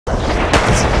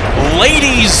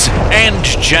Ladies and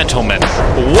gentlemen,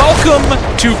 welcome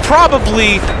to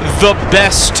probably the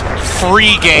best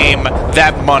free game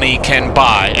that money can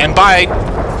buy. And by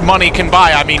money can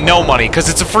buy, I mean no money, because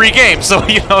it's a free game, so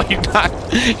you know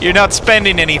you're not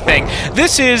spending anything.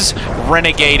 This is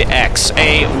Renegade X,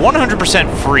 a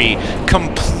 100% free,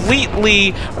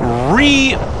 completely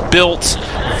rebuilt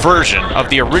version of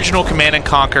the original Command &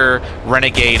 Conquer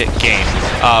Renegade game,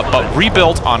 but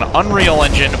rebuilt on Unreal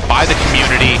Engine by the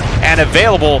community and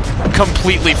available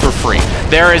completely for free.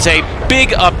 There is a big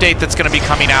update that's going to be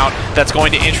coming out that's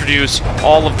going to introduce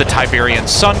all of the Tiberian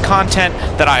Sun content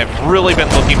that I have really been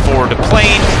looking forward to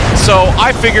playing, so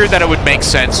I figured that it would make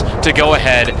sense to go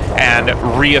ahead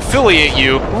and re-affiliate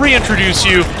you, reintroduce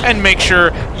you, and make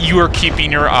sure you are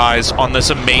keeping your eyes on this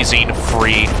amazing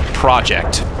free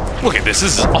project. Look at this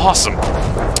is awesome.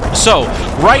 So,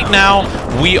 right now,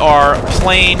 we are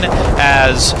playing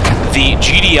as the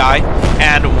GDI,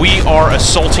 and we are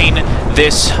assaulting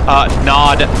this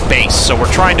Nod base. So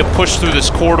we're trying to push through this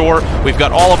corridor. We've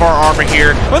got all of our armor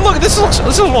here. I mean, look, this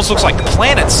almost looks like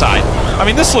Planet side. I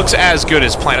mean, this looks as good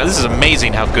as Planet. This is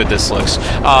amazing how good this looks.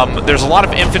 There's a lot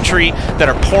of infantry that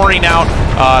are pouring out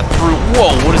through...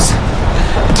 Whoa, what is...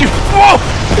 Dude, whoa!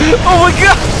 Oh my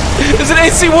god! It's an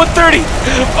AC-130!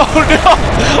 Oh no!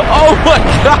 Oh my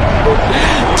god!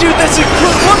 Dude, that's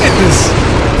incredible! Look at this!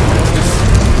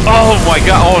 Oh my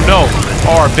god! Oh no!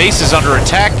 Oh, our base is under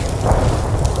attack.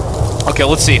 Okay,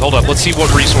 let's see. Hold up. Let's see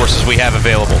what resources we have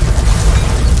available.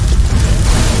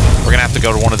 We're gonna have to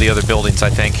go to one of the other buildings, I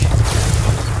think.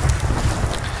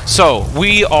 So,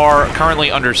 we are currently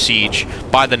under siege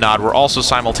by the Nod. We're also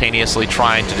simultaneously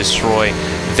trying to destroy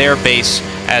their base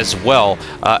as well.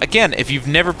 Again, if you've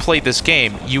never played this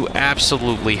game, you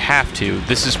absolutely have to.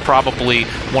 This is probably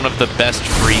one of the best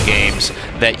free games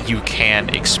that you can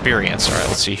experience. All right,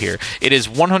 let's see here. It is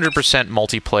 100%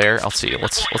 multiplayer. Let's see.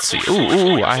 Let's see.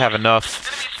 Ooh, I have enough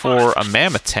for a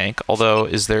mammoth tank. Although,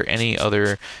 is there any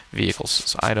other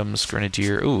vehicles? Items,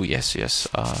 grenadier. Ooh, yes.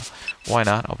 Why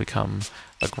not? I'll become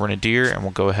a grenadier, and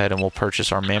we'll go ahead and we'll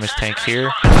purchase our mammoth tank here.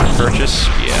 Purchase.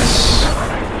 Yes.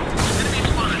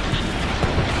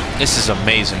 This is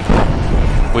amazing.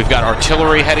 We've got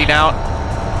artillery heading out.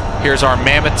 Here's our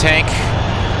mammoth tank.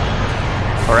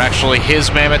 Or actually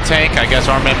his mammoth tank. I guess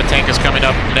our mammoth tank is coming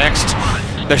up next.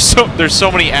 There's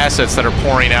so many assets that are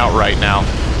pouring out right now.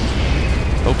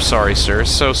 Oops, sorry, sir.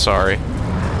 So sorry.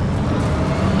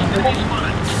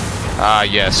 Ah,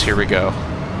 yes, here we go.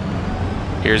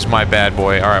 Here's my bad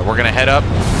boy. All right, we're gonna head up,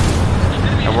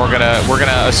 and we're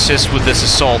gonna assist with this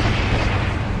assault.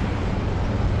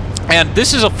 And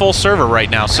this is a full server right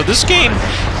now, so this game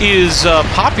is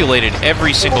populated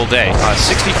every single day.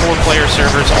 64-player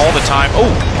servers all the time. Oh!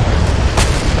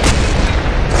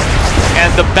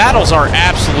 And the battles are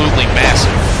absolutely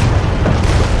massive.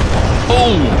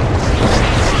 Oh!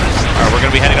 Alright, we're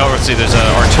going to be heading over. Let's see, there's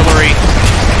artillery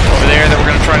over there that we're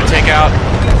going to try to take out.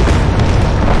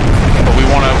 But we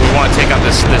want to take out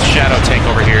this shadow tank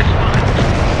over here.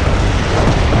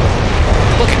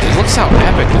 Look at this. Look how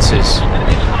epic this is.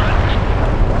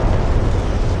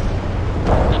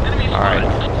 Alright.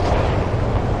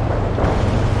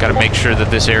 Gotta make sure that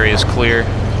this area is clear.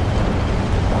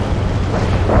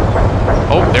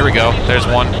 Oh, there we go. There's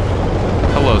one.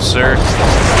 Hello, sir.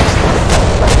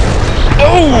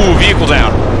 Oh! Vehicle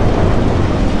down.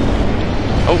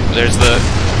 Oh, there's the...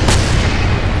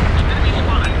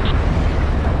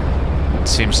 It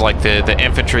seems like the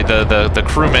infantry, the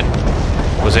crewman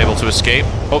was able to escape.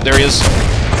 Oh, there he is.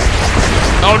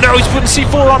 Oh no, he's putting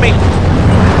C4 on me!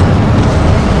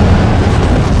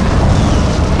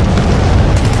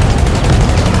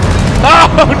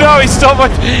 Oh no, he stole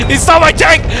my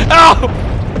tank! Oh!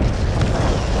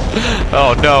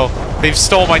 Oh no, they've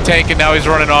stole my tank and now he's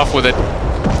running off with it.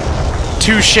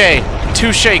 Touché,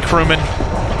 crewman.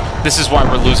 This is why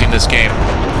we're losing this game.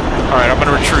 Alright, I'm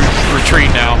gonna retreat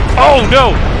now. Oh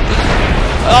no!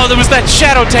 Oh, there was that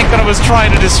shadow tank that I was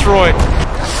trying to destroy.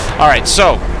 Alright,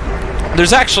 so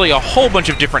there's actually a whole bunch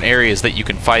of different areas that you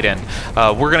can fight in.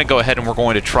 We're going to go ahead and we're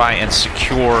going to try and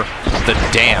secure the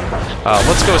dam.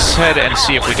 Let's go ahead and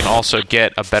see if we can also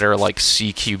get a better, like,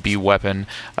 CQB weapon.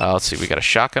 Let's see, we got a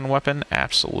shotgun weapon?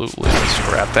 Absolutely. Let's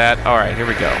grab that. Alright, here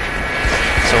we go.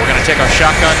 So we're going to take our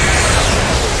shotgun.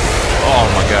 Oh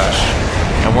my gosh.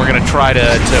 And we're going to try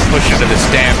to push into this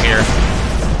dam here.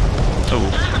 Ooh.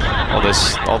 All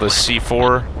this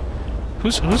C4.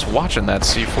 Who's watching that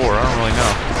C4? I don't really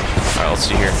know. Alright, let's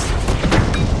see here.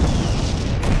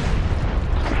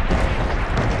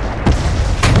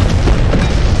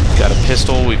 Got a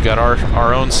pistol, we've got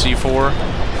our own C4.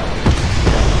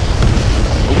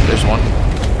 Oh, there's one.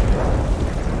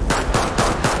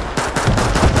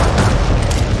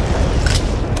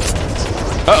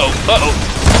 Uh-oh.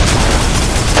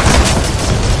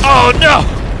 Oh, no!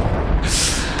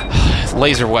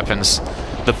 Laser weapons.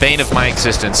 The bane of my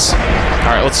existence.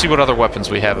 Alright, let's see what other weapons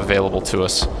we have available to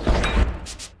us.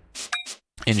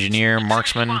 Engineer,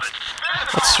 marksman.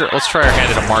 Let's try our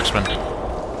hand at a marksman.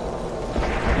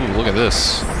 Ooh, look at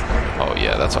this. Oh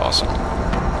yeah, that's awesome.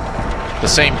 The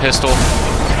same pistol.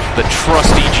 The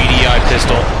trusty GDI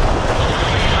pistol.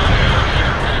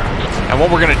 And what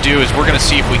we're going to do is we're going to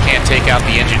see if we can't take out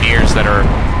the engineers that are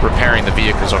repairing the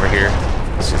vehicles over here.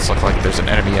 So it's looks like there's an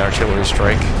enemy artillery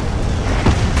strike.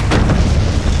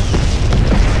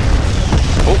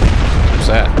 Oh, who's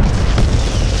that?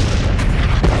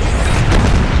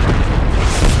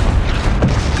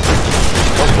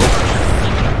 Oh, oh.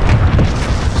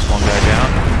 There's one guy down.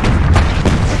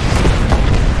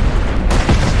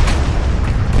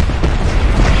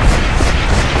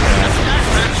 Yeah.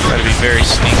 Try to be very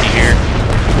sneaky here.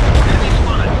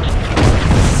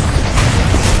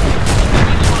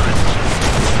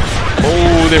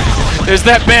 Oh, there's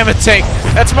that mammoth tank.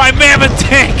 That's my mammoth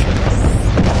tank.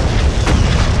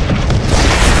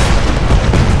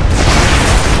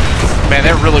 Man,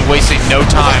 they're really wasting no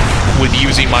time with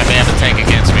using my mammoth tank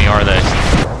against me, are they?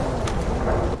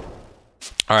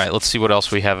 Alright, let's see what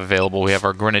else we have available. We have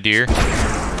our grenadier.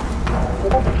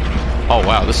 Oh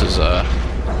wow, this is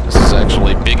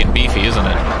actually big and beefy, isn't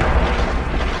it?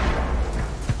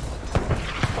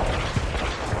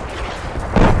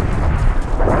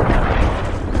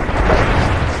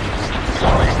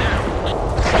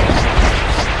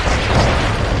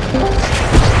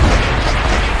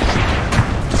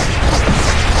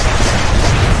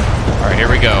 Here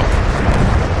we go.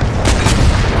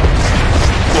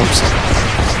 Whoops.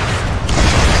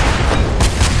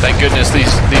 Thank goodness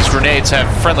these grenades have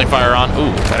friendly fire on.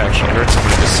 Ooh, that actually hurt.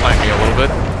 Somebody just sniped me a little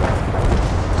bit.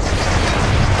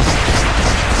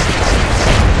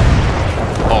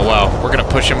 Oh wow, we're gonna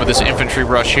push him with this infantry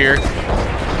rush here.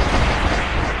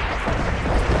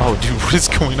 Oh dude, what is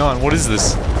going on? What is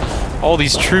this? All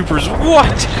these troopers.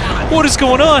 What? What is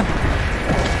going on?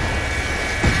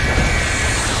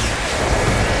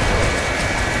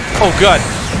 Oh god.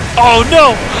 Oh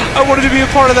no! I wanted to be a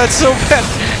part of that so bad.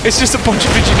 It's just a bunch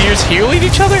of engineers healing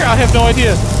each other? I have no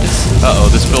idea. Uh-oh,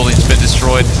 this building's been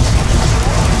destroyed.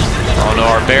 Oh no,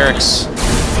 our barracks.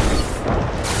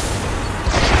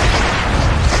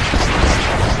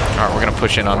 Alright, we're gonna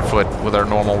push in on foot with our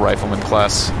normal rifleman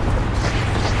class.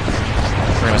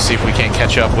 We're gonna see if we can't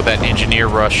catch up with that engineer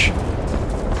rush.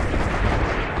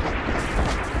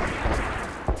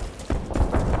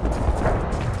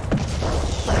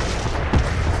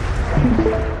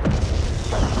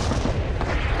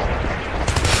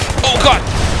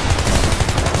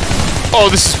 Oh,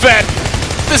 this is bad!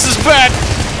 This is bad!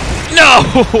 No!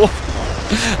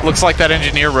 Looks like that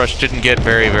engineer rush didn't get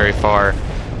very, very far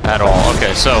at all.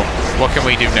 Okay, so what can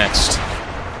we do next?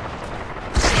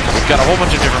 We've got a whole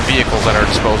bunch of different vehicles at our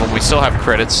disposal. We still have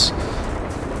credits.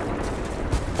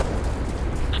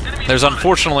 There's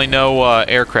unfortunately no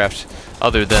aircraft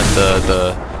other than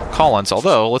the Collins,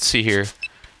 although, let's see here.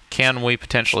 Can we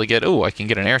potentially get... Oh, I can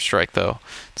get an airstrike, though.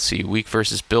 Let's see, weak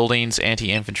versus buildings,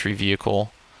 anti-infantry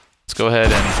vehicle. Let's go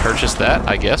ahead and purchase that,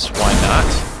 I guess. Why not?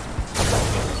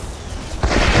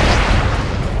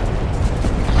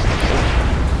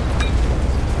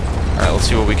 Alright, let's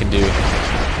see what we can do.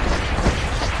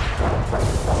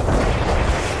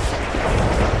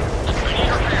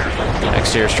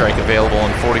 Next airstrike available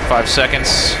in 45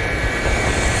 seconds.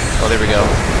 Oh, there we go.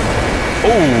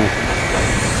 Oh!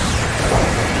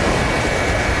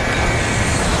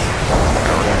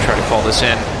 Alright, we're gonna try to call this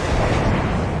in.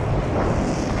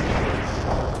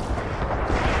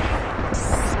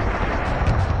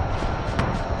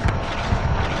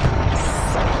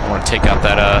 I want to take out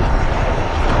that,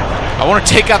 I want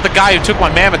to take out the guy who took my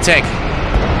mammoth tank.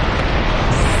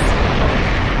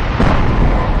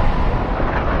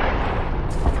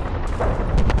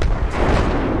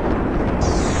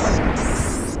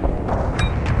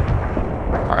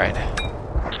 Alright.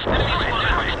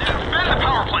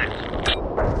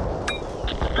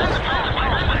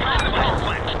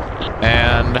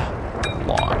 And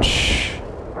launch.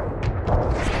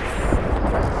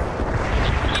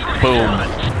 Boom.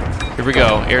 Here we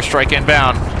go. Airstrike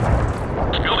inbound.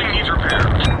 Building needs repair.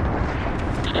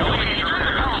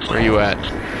 Where are you at?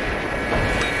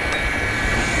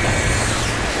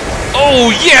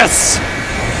 Oh, yes!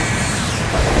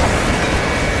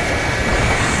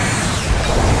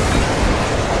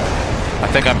 I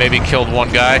think I maybe killed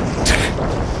one guy.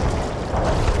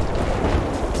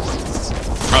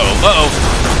 Uh-oh, uh-oh.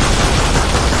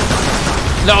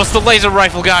 No, it's the laser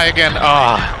rifle guy again.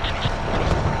 Ah.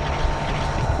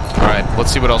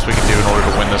 let's see what else we can do in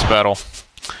order to win this battle.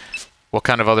 What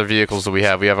kind of other vehicles do we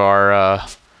have? We have our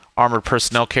armored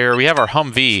personnel carrier. We have our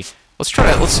Humvee. Let's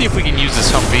see if we can use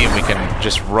this Humvee and we can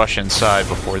just rush inside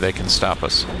before they can stop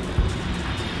us.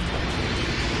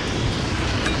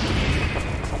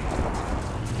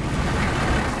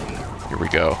 Here we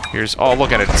go. Here's, oh,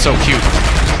 look at it. It's so cute.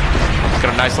 It's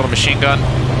got a nice little machine gun.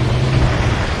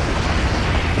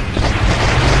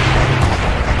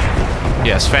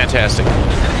 Yes, fantastic.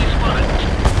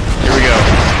 Here we go.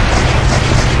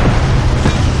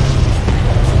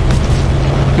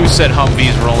 Who said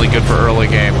Humvees were only good for early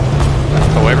game?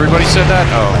 Oh, everybody said that?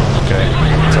 Oh, okay.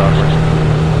 That's awkward.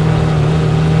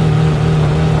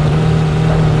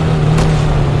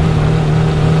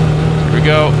 Here we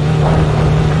go.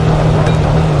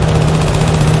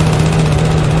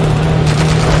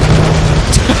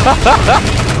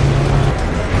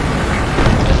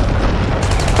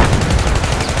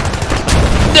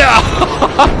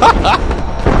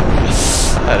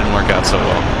 That didn't work out so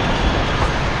well.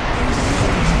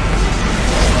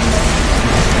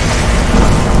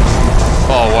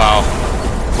 Oh, wow.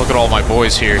 Look at all my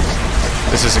boys here.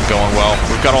 This isn't going well.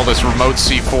 We've got all this remote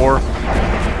C4.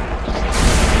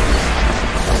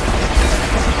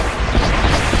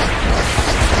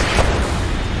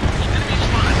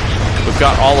 We've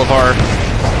got all of our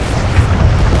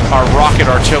rocket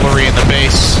artillery in the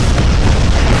base.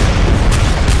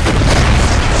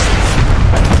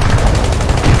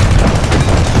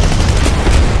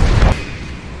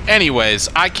 Anyways,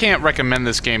 I can't recommend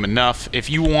this game enough. If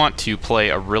you want to play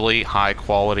a really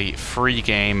high-quality, free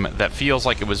game that feels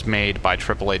like it was made by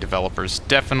AAA developers,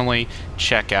 definitely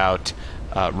check out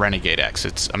Renegade X.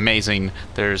 It's amazing.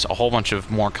 There's a whole bunch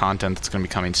of more content that's going to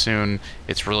be coming soon.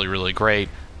 It's really, really great.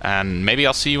 And maybe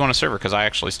I'll see you on a server, because I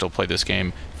actually still play this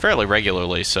game fairly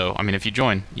regularly. So, I mean, if you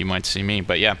join, you might see me.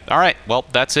 But yeah, alright, well,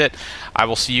 that's it. I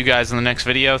will see you guys in the next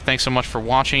video. Thanks so much for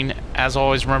watching. As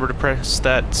always, remember to press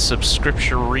that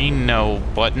subscription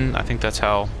button. I think that's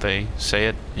how they say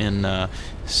it in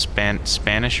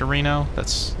Spanish Reno.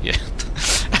 That's, yeah.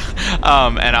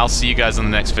 And I'll see you guys in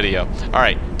the next video.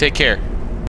 Alright, take care.